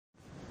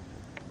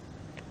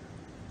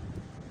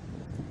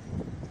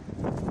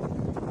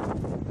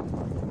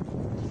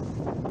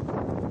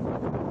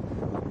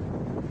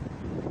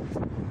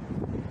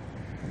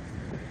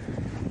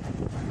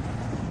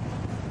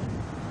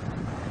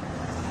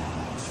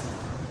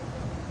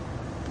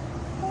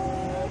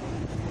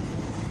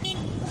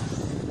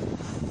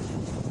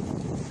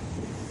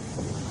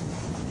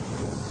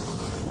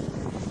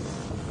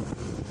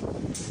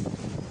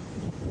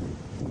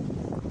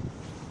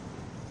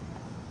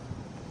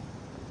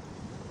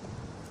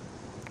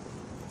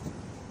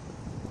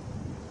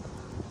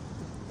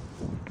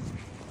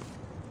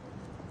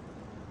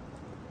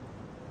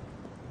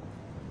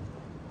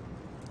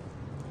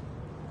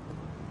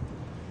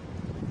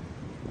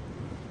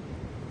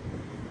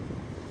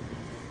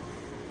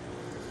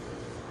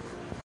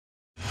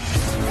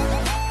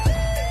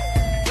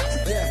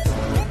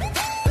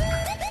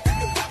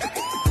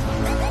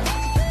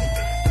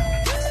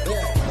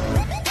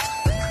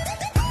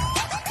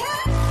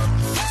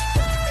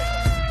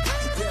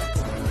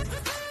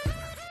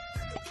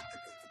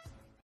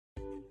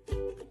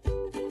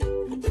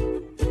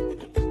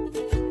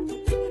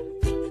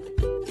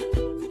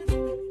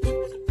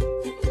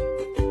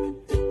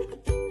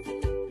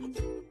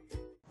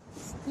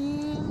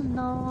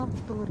no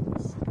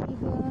tourists.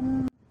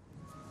 Even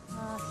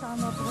some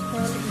of the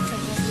hotel is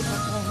already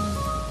open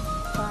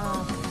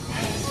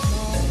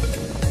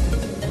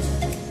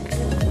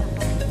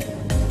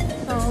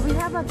so we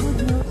have a good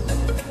news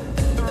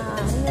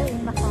here in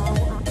Macau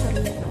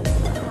actually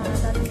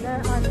that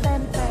there are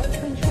 10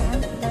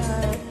 patients that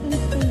are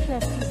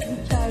inpatient is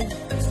discharged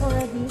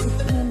already is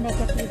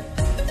negative.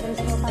 There is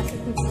no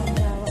positive from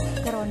the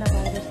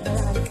coronavirus.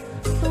 There are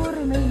 2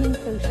 remaining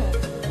patients.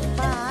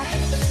 But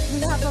we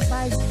have a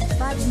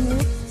bad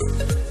news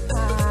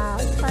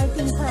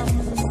starting from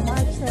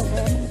March 7.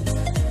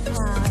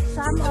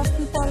 Some of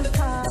people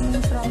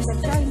coming from the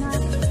China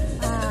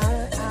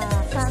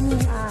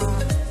coming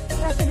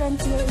resident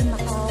here in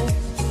Macau.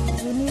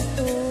 We need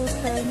to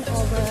turn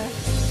over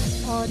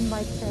on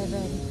March 7.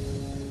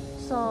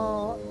 So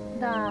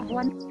the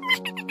one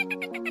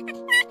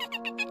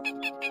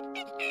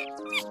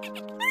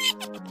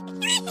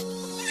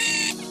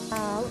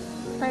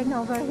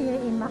turnover here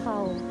in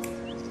Macau.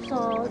 So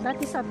that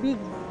is a big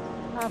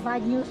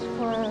bad news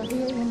for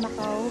here in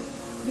Macau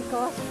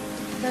because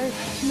there's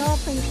no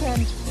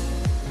patient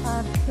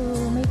to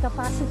make a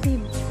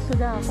positive to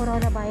the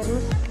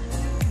coronavirus.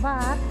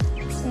 But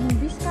in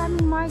this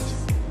coming March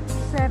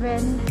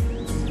 7,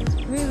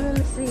 we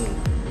will see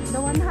the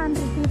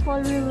 100 people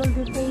we will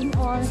detain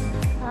or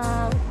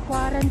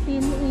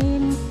quarantine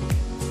in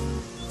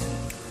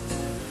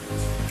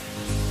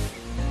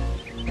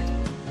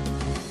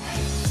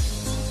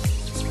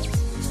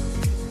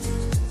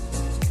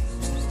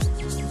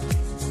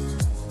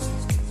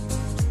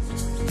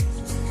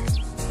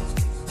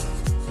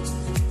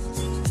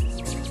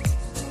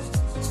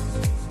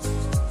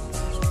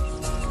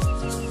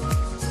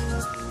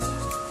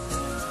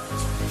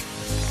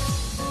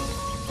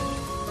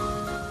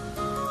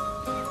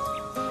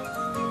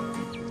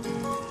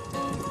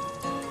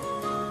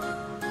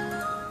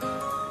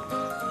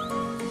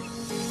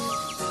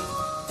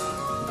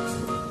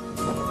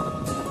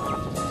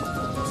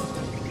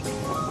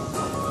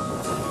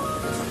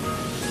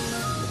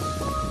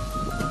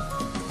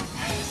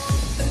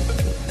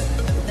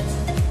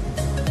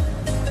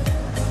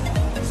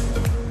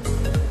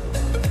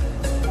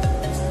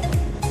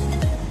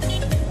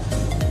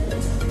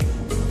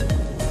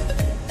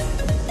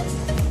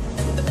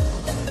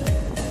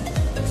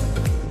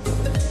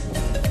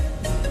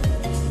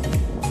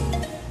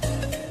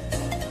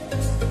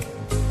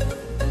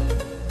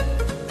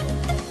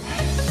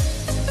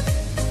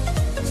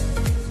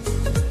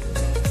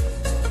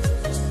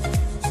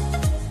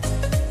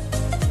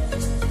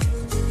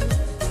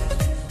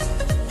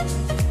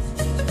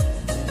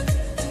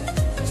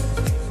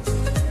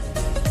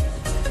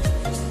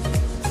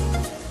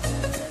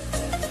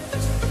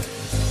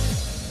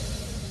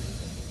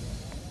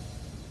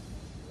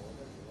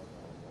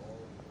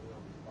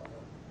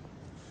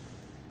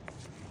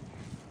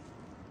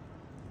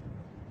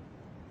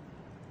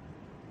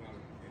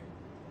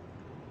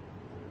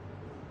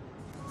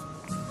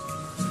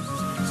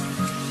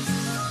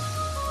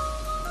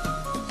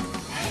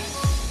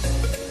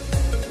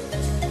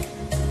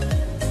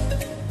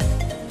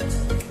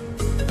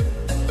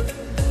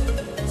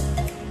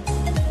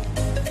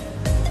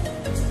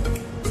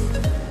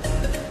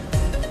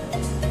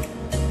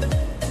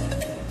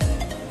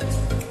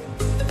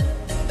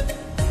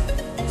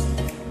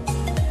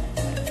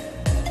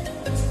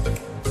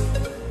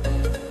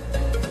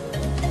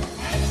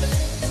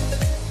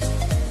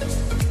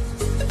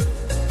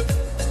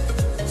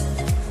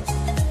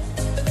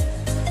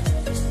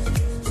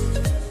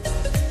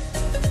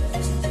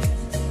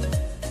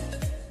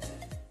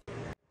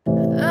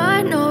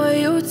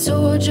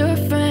told your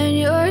friend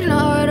you're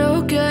not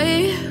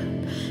okay,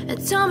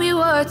 and tell me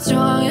what's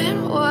wrong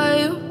and why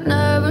you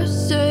never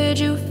said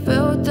you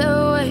felt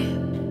that way.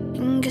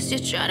 And guess you're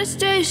trying to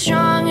stay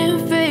strong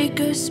and fake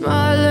a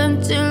smile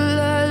until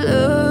I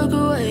look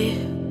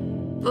away.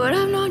 But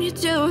I've known you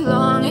too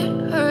long,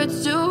 it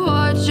hurts to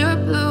watch your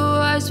blue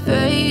eyes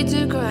fade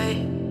to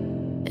gray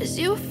as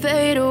you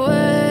fade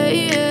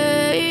away,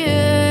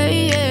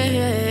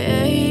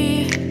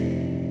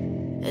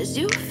 as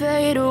you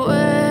fade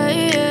away.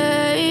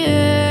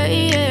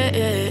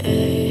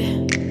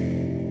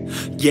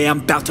 Yeah,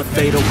 I'm about to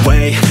fade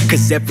away,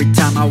 cause every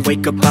time I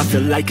wake up I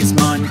feel like it's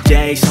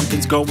Monday.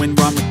 Something's going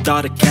wrong with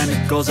all the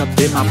chemicals up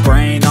in my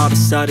brain. All of a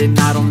sudden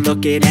I don't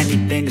look at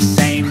anything the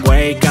same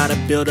way. Got a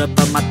buildup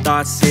of my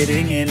thoughts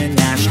sitting in an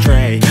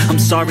ashtray. I'm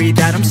sorry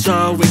that I'm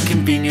so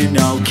inconvenient,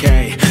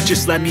 okay.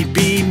 Just let me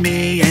be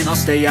me and I'll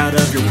stay out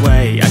of your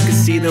way. I can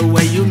see the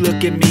way you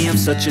look at me, I'm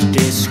such a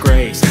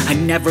disgrace. I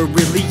never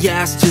really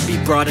asked to be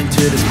brought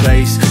into this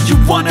place. You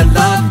wanna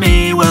love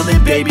me? Well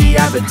then baby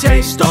I have a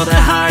taste. All the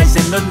highs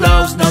and the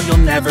lows, no you'll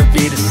never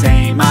be the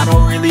same. I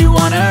don't really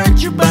wanna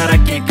hurt you but I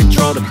can't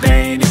control the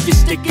pain. If you're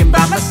sticking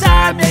by my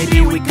side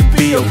maybe we could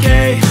be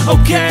okay.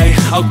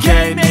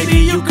 Okay, maybe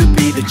you could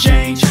be the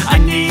change I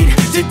need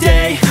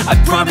today. I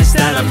promise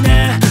that I've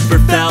never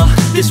felt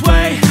this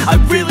way. I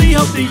really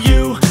hope that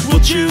you will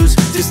choose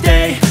to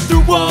stay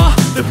through all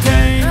the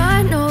pain.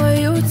 I know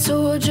you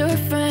told your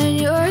friend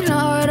you're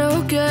not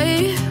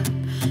okay,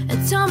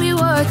 and tell me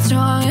what's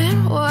wrong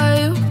and why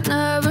you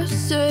never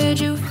said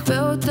you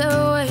felt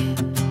that way.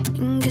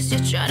 And guess you're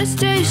trying to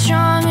stay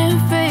strong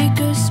and fake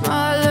a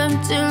smile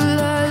until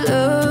I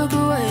look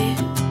away.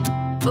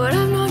 But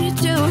I've known you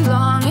too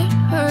long, it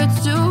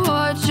hurts to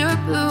watch your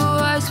blue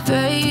eyes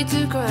fade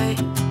to gray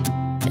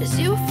as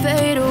you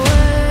fade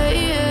away.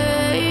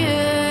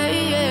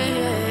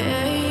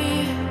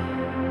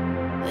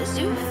 As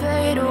you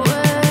fade away.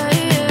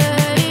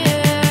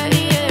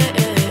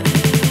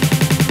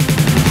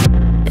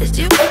 As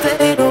you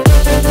fade away.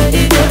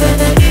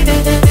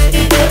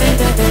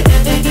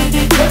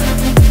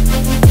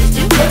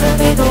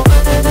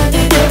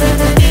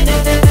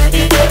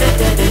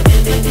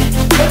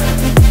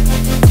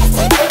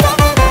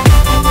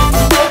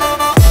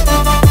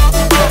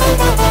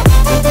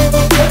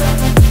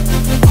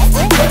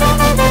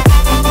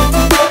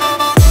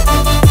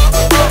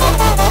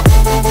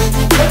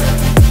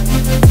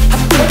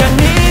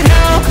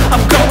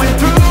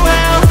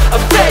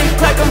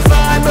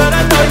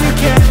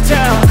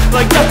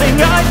 Like nothing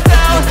I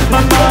felt,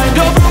 my mind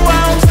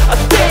overwhelms. I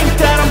think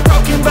that I'm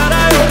broken, but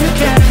I hope you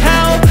can't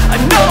help. I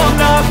know I'm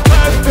not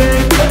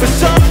perfect, but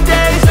some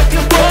days I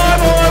feel far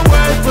more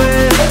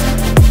worthless.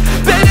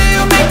 Baby,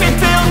 you make me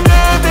feel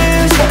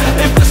nervous.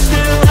 If I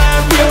still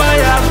have you, I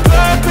have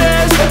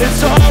purpose.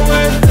 It's all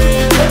worth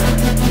it.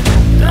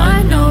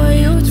 I know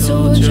you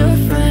told your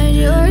friend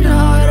you're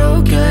not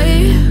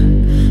okay,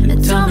 and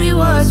tell me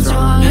what's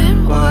wrong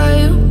and why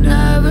you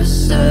never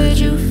said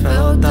you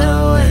felt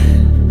that way.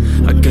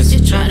 I guess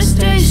you're trying to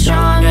stay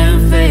strong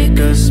and fake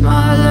a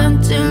smile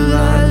until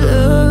I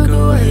look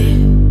away.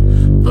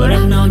 But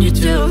I've known you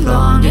too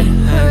long, it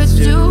hurts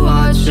to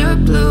watch your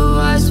blue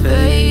eyes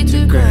fade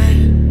to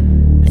gray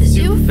as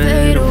you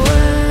fade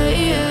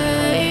away.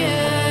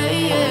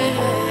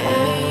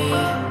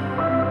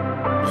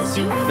 As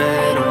you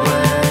fade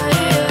away.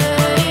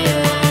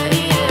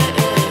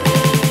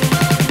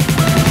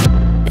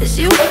 As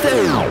you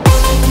fade away.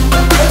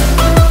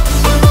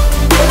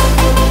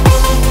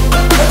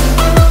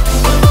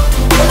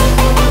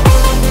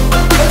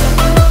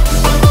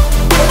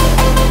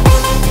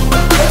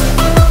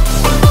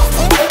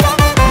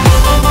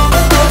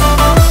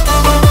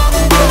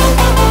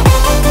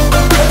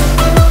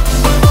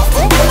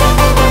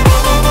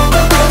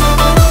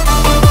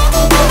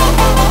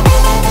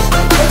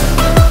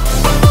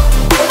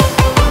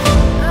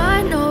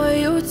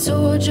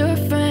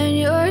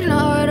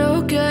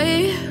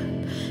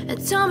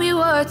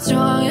 What's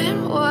wrong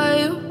and why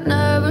you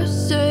never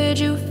said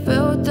you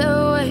felt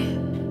that way.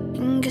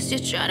 And guess you're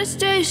trying to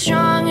stay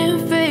strong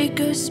and fake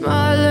a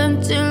smile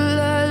until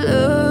I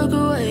look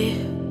away.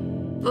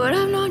 But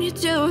I've known you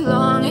too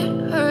long,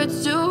 it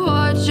hurts to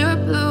watch your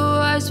blue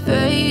eyes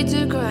fade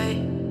to gray.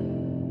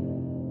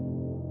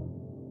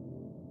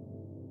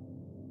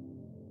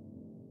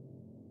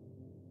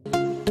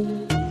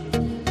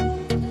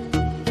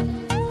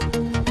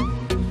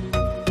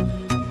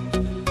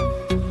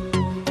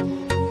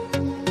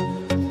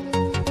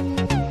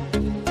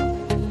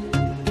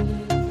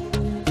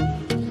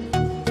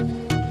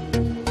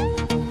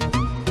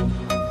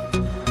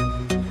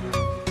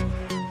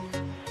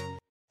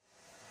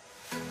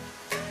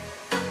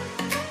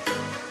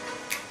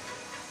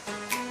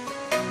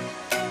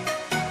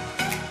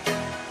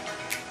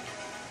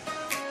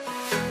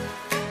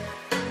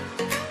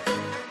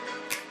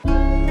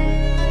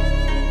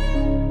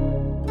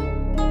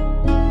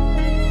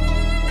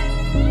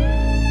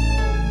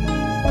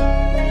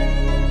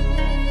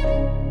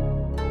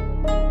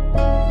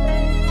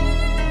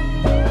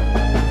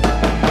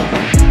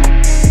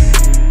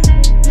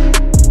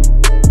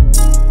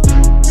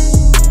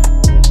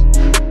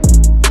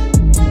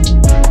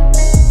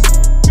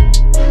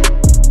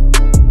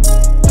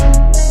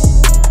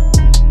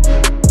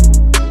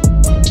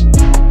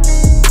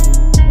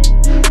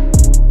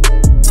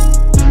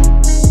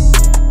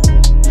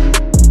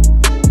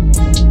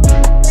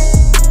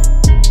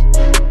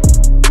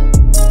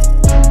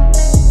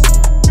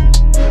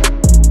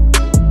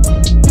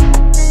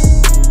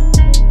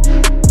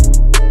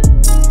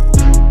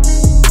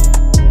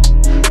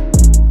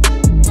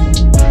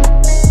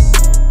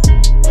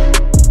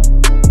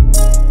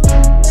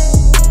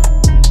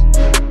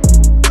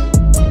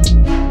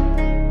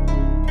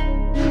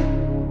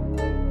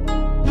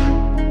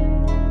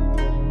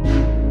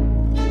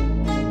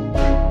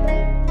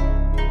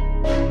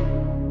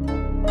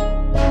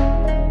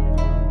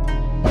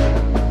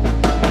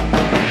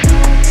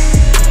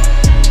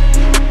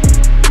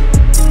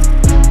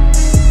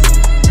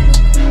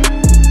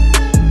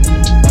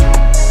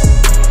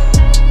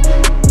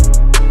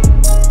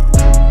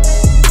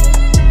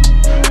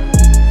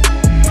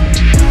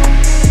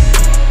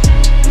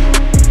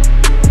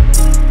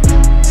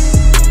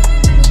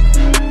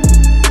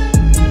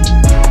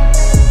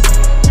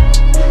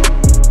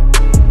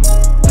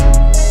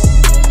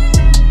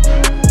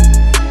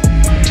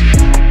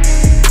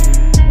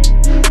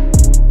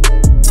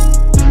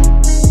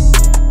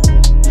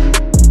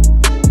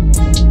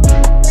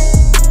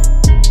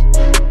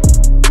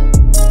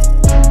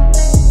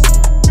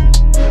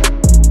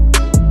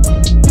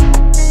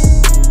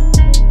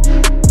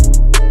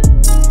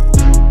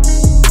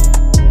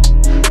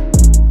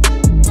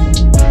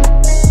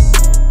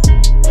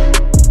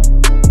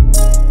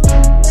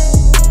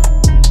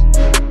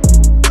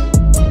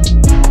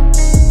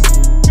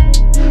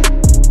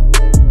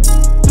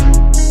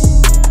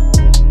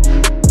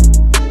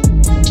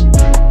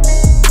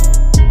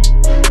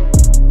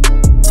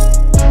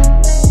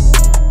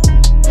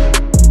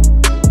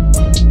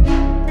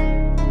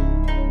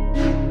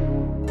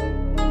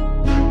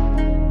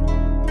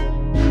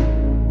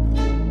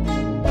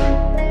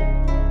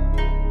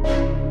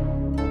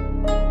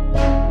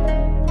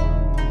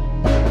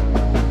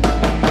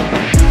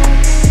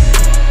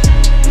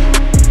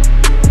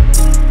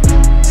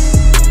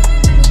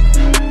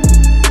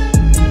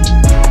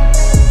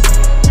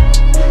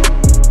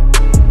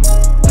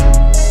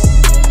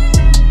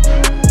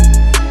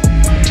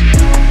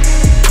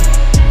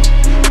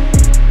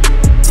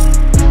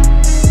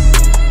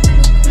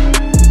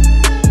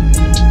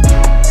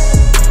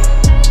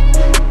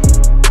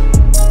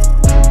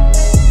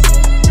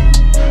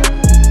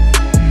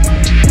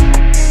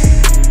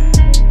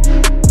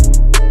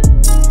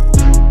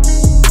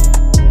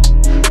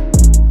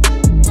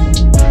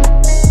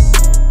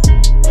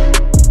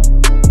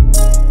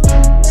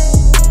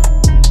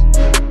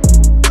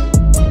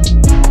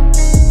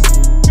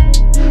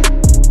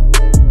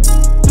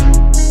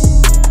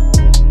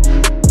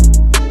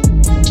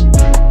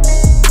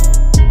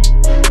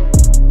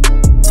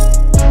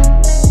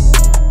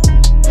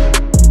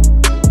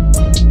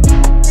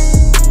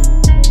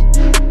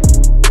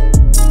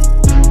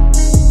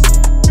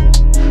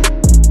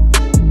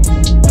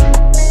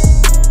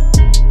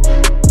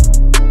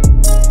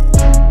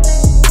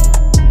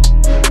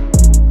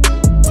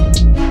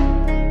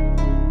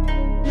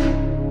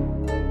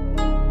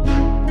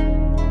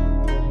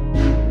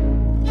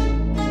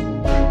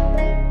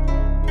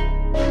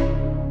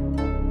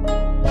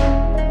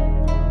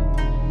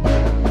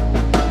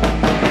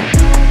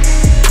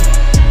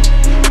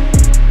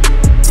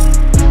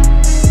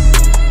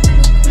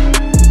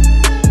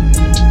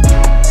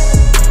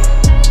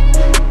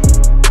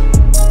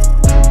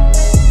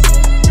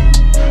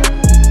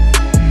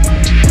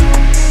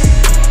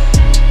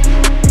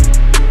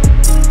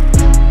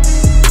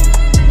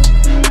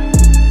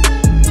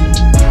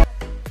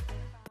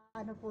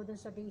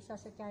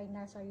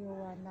 China sa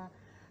yuan na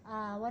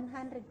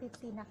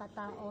 150 na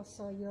katao.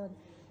 So yun,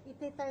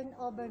 iti-turn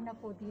over na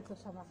po dito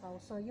sa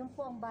Macau. So yun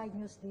po ang bad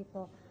news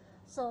dito.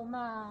 So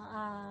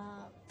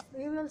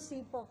we will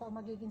see po kung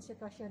magiging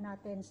sitwasyon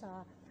natin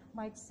sa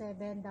March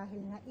 7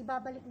 dahil nga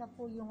ibabalik na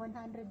po yung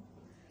 100.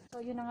 So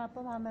yun na nga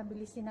po,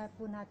 mamabilisin na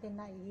po natin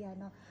na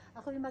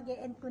ako yung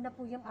mag-e-end ko na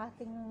po yung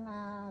ating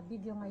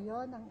video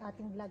ngayon, ang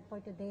ating vlog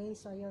for today.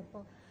 So yun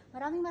po,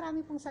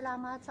 maraming pong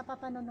salamat sa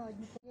papanonood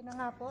niyo po. Yun na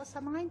nga po,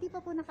 sa mga hindi pa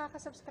po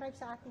nakaka-subscribe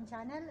sa ating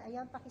channel,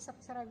 ayun,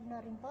 paki-subscribe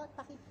na rin po,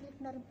 paki-click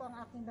na rin po ang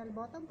aking bell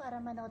button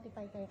para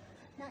ma-notify kayo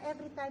na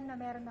every time na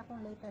meron akong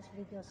latest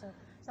video. So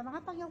sa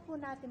mga pagyaw po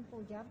natin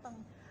po dyan,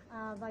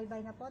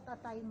 bye-bye na po, at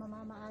tayo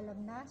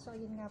mamamaalam na. So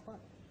yun nga po,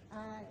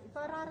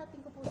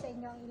 ipararating ko po sa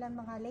inyo ang ilang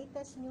mga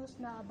latest news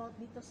na about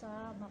dito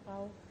sa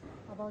Macau,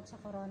 about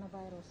sa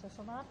coronavirus.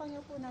 So mga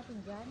pangyaw po natin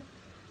dyan,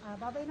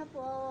 bye-bye na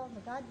po.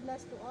 God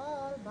bless to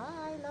all.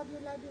 Bye. Love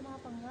you mga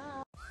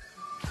pangyaw.